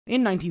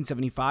In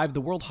 1975,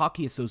 the World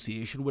Hockey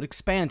Association would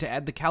expand to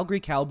add the Calgary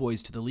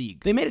Cowboys to the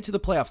league. They made it to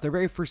the playoffs their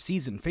very first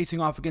season, facing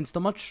off against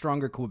the much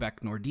stronger Quebec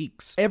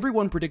Nordiques.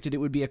 Everyone predicted it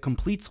would be a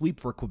complete sweep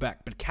for Quebec,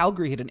 but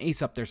Calgary had an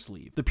ace up their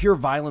sleeve, the pure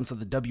violence that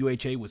the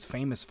WHA was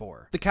famous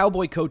for. The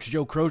Cowboy coach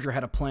Joe Crozier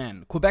had a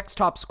plan. Quebec's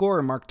top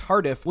scorer, Marc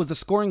Tardif, was the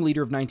scoring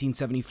leader of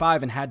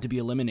 1975 and had to be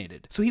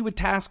eliminated, so he would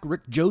task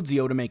Rick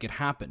Jodzio to make it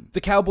happen. The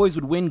Cowboys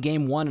would win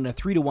Game 1 in a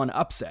 3-1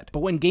 upset,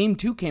 but when Game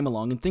 2 came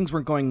along and things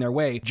weren't going their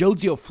way,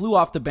 Jodzio flew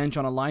off the bench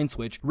on a line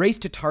switch,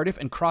 raced to Tardif,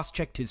 and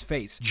cross-checked his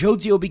face.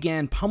 Jodzio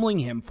began pummeling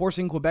him,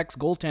 forcing Quebec's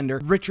goaltender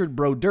Richard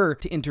Brodeur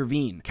to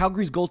intervene.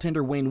 Calgary's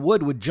goaltender Wayne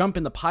Wood would jump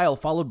in the pile,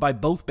 followed by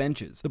both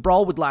benches. The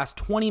brawl would last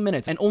 20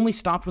 minutes and only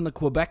stopped when the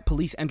Quebec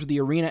police entered the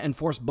arena and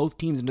forced both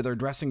teams into their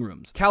dressing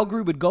rooms.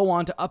 Calgary would go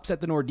on to upset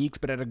the Nordiques,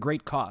 but at a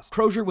great cost.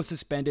 Crozier was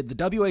suspended, the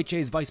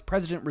WHA's vice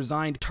president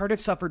resigned, Tardif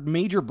suffered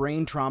major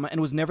brain trauma and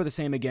was never the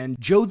same again,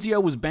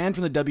 Jodzio was banned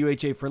from the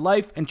WHA for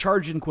life and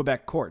charged in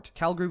Quebec court.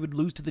 Calgary would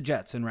lose to the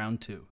Jets in round 2.